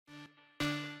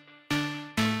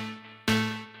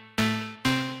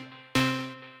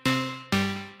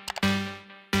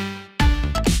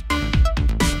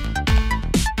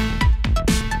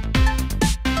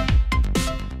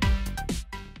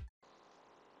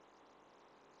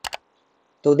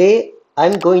Today,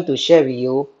 I'm going to share with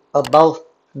you about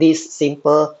this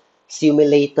simple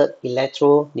simulated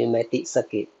electro-pneumatic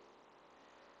circuit.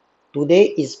 Today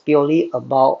is purely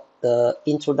about the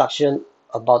introduction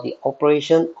about the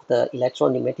operation of the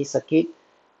electro-pneumatic circuit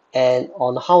and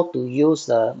on how to use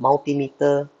the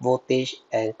multimeter voltage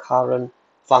and current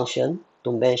function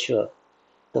to measure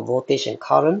the voltage and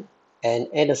current, and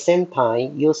at the same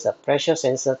time use the pressure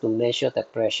sensor to measure the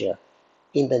pressure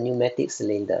in the pneumatic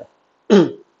cylinder.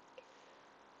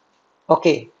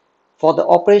 Okay, for the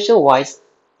operation wise,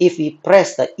 if we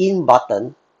press the in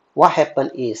button, what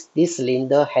happens is this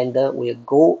cylinder handle will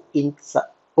go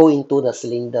into the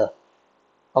cylinder.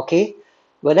 Okay,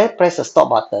 when I press the stop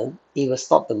button, it will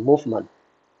stop the movement.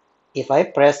 If I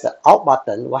press the out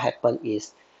button, what happens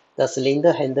is the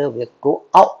cylinder handle will go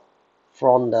out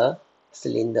from the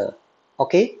cylinder.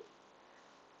 Okay,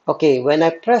 okay, when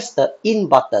I press the in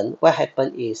button, what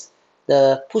happens is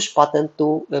the push button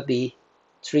 2 will be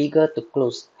trigger to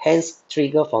close, hence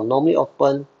trigger from normally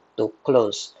open to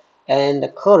close. And the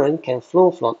current can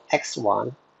flow from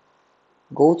X1,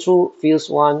 go through fuse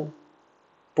 1,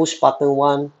 push button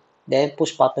 1, then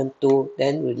push button 2,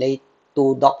 then relay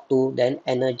 2.2, then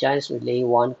energize relay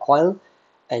 1 coil,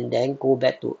 and then go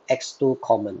back to X2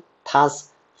 common.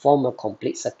 Thus, form a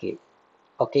complete circuit.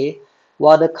 Okay,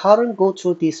 while the current go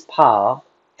through this path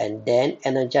and then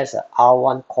energize the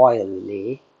R1 coil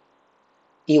relay,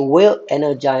 it will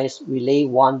energize relay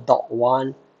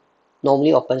 1.1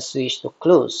 normally open switch to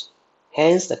close.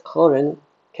 Hence, the current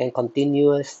can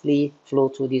continuously flow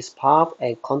through this path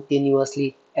and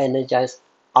continuously energize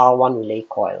R1 relay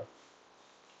coil.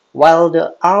 While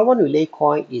the R1 relay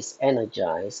coil is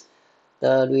energized,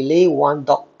 the relay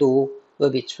 1.2 will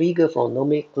be triggered from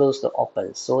normally closed to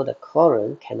open, so the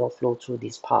current cannot flow through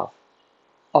this path.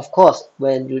 Of course,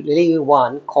 when relay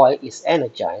 1 coil is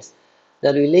energized,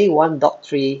 the relay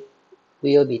 1.3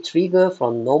 will be triggered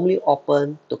from normally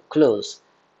open to close.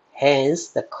 Hence,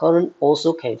 the current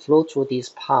also can flow through this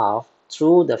path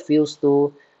through the fuse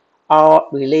to R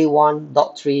relay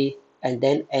 1.3 and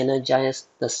then energize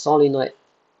the solenoid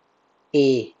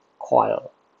A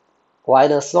coil. While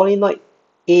the solenoid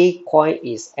A coil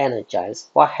is energized,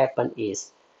 what happens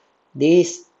is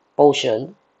this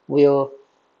portion will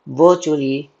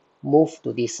virtually move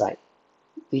to this side.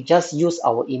 We just use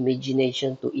our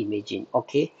imagination to imagine.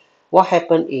 Okay, what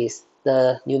happened is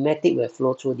the pneumatic will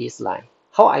flow through this line.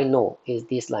 How I know is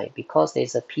this line? Because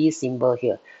there's a P symbol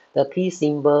here. The P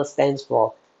symbol stands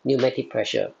for pneumatic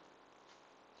pressure.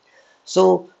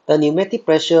 So the pneumatic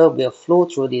pressure will flow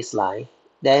through this line,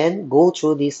 then go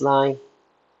through this line,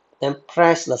 then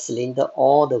press the cylinder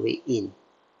all the way in,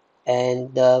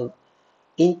 and the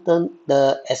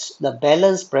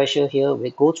balance pressure here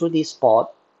will go through this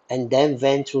spot and then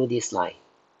vent through this line.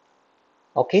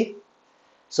 Okay,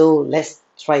 so let's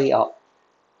try it out.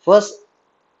 First,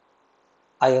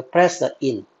 I will press the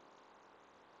in.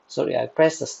 Sorry, I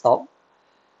press the stop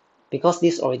because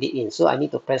this is already in, so I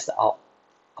need to press the out.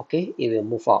 Okay, it will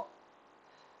move out.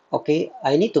 Okay,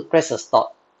 I need to press the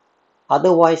stop,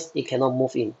 otherwise it cannot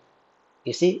move in.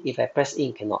 You see, if I press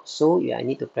in, cannot. So yeah, I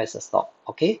need to press the stop.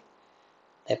 Okay,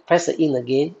 I press the in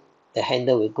again, the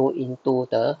handle will go into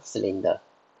the cylinder.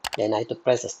 Then I have to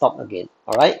press the stop again.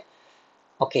 All right.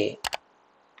 Okay.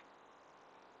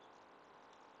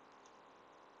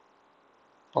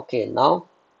 Okay. Now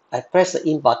I press the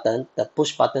in button. The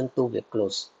push button 2 will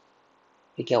close.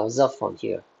 You can observe from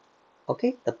here.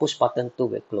 Okay. The push button 2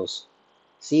 will close.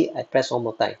 See, I press one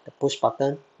more time. The push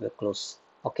button will close.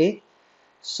 Okay.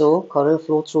 So current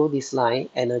flow through this line,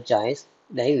 energize.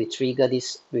 Then we trigger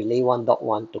this relay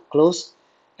 1.1 to close.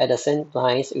 At the same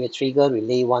time, we trigger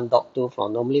relay 1.2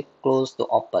 from normally closed to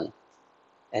open.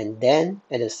 And then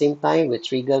at the same time, we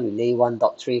trigger relay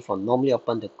 1.3 from normally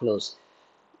open to close.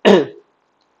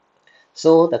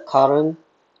 So the current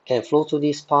can flow through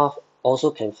this path,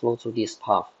 also can flow through this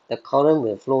path. The current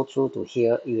will flow through to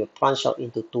here, it will branch out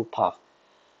into two paths.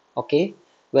 Okay,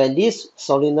 when this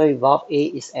solenoid valve A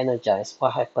is energized,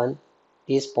 what happens?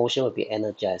 This portion will be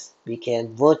energized. We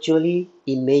can virtually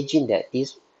imagine that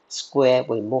this square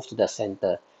will move to the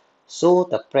center. So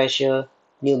the pressure,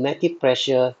 pneumatic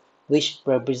pressure, which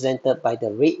represented by the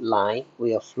red line,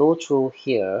 will flow through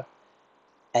here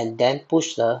and then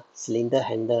push the cylinder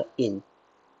handle in.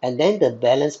 And then the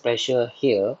balance pressure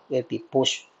here will be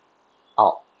pushed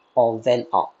out or vent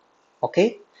out.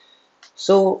 Okay,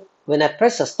 so when I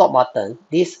press the stop button,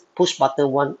 this push button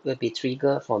 1 will be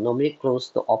triggered from normally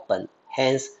closed to open.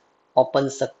 Hence,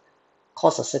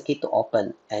 cause the circuit to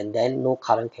open, and then no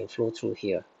current can flow through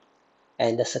here.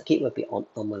 And the circuit will be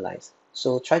normalized.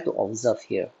 So try to observe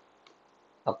here.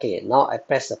 Okay, now I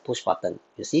press the push button.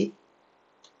 You see?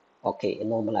 Okay, it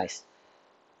normalized.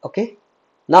 Okay,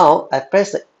 now I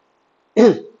press the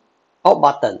out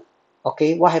button.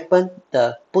 Okay, what happened?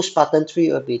 The push button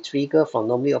tree will be triggered from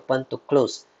normally open to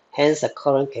close. Hence, the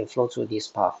current can flow through this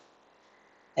path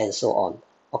and so on.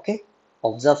 Okay,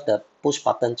 observe the push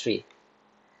button tree.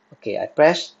 Okay, I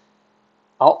press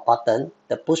out button.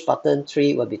 The push button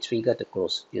tree will be triggered to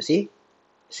close. You see?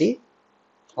 See?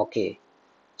 Okay,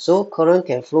 so current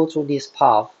can flow through this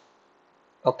path.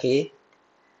 Okay,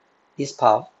 this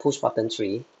path, push button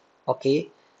tree. Okay,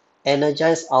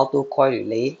 energize auto coil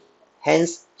relay,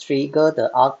 hence trigger the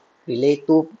relay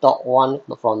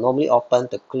 2.1 from normally open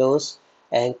to close,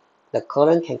 and the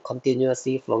current can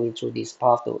continuously flowing through this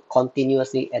path to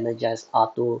continuously energize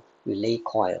R2 relay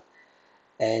coil.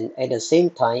 And at the same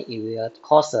time, it will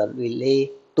cause a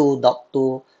relay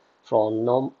 2.2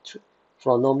 from,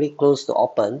 from normally close to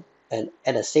open, and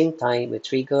at the same time will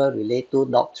trigger relay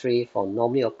 2.3 from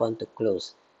normally open to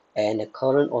close, and the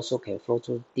current also can flow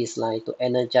through this line to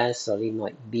energize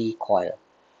solenoid B coil.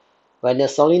 When the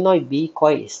solenoid B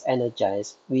coil is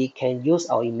energized, we can use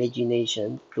our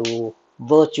imagination to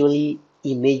virtually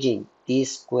imagine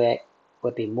this square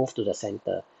will be moved to the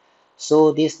center.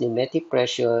 So this pneumatic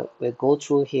pressure will go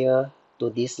through here to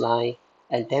this line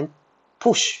and then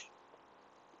push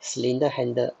cylinder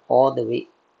handle all the way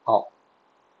out.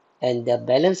 And the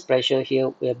balance pressure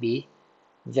here will be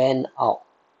vent out.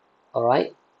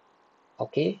 Alright?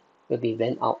 Okay? Will be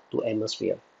vent out to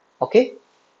atmosphere. Okay?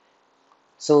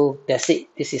 So that's it.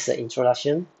 This is the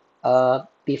introduction.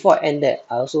 Before I end that,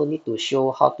 I also need to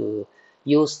show how to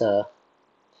use the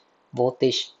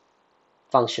voltage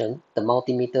function, the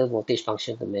multimeter voltage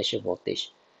function to measure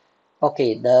voltage.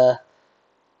 Okay, the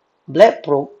black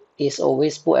probe is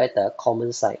always put at the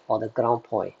common side or the ground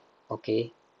point.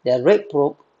 Okay, the red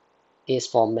probe is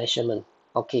for measurement.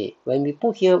 Okay, when we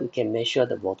put here, we can measure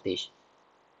the voltage.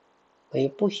 When you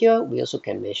put here, we also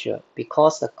can measure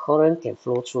because the current can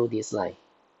flow through this line.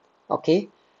 Okay,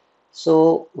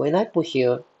 so when I put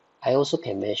here, I also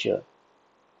can measure.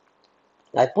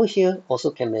 I put here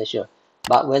also can measure,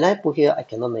 but when I put here, I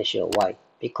cannot measure. Why?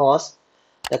 Because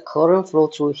the current flow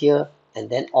through here and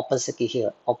then open circuit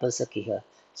here, open circuit here.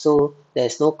 So there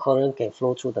is no current can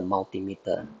flow through the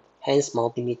multimeter. Hence,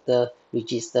 multimeter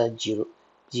register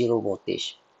zero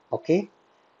voltage. Okay.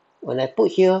 When I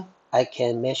put here, I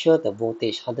can measure the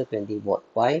voltage 120 volt.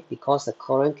 Why? Because the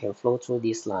current can flow through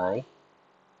this line.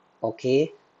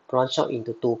 Okay, branch out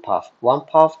into two paths. One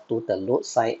path to the load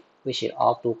side, which is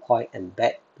R2 coil and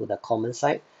back to the common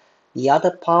side. The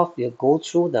other path will go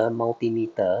through the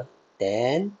multimeter,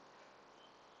 then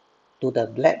to the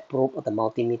black probe of the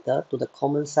multimeter, to the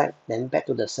common side, then back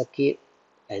to the circuit,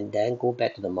 and then go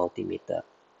back to the multimeter.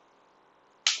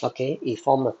 Okay, it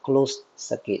forms a closed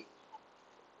circuit.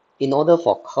 In order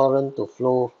for current to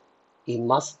flow, it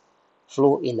must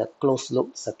flow in a closed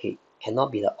loop circuit,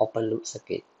 cannot be the open loop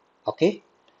circuit. Okay,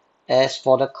 as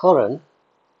for the current,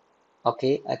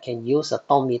 okay, I can use a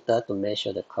town meter to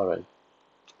measure the current.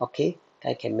 Okay,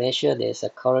 I can measure there's a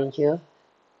current here,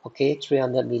 okay,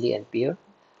 300 milliampere.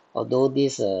 Although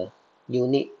this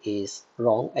unit is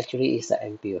wrong, actually it's the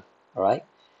ampere. Alright,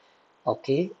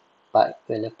 okay, but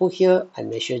when I put here, I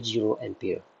measure 0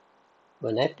 ampere.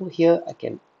 When I put here, I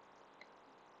can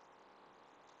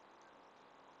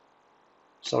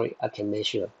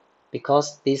measure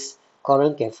because this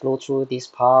current can flow through this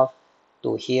path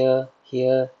to here,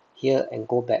 here, here, and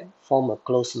go back, form a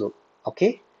closed loop.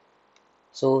 Okay,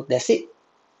 so that's it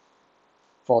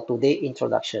for today's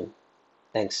introduction.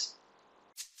 Thanks.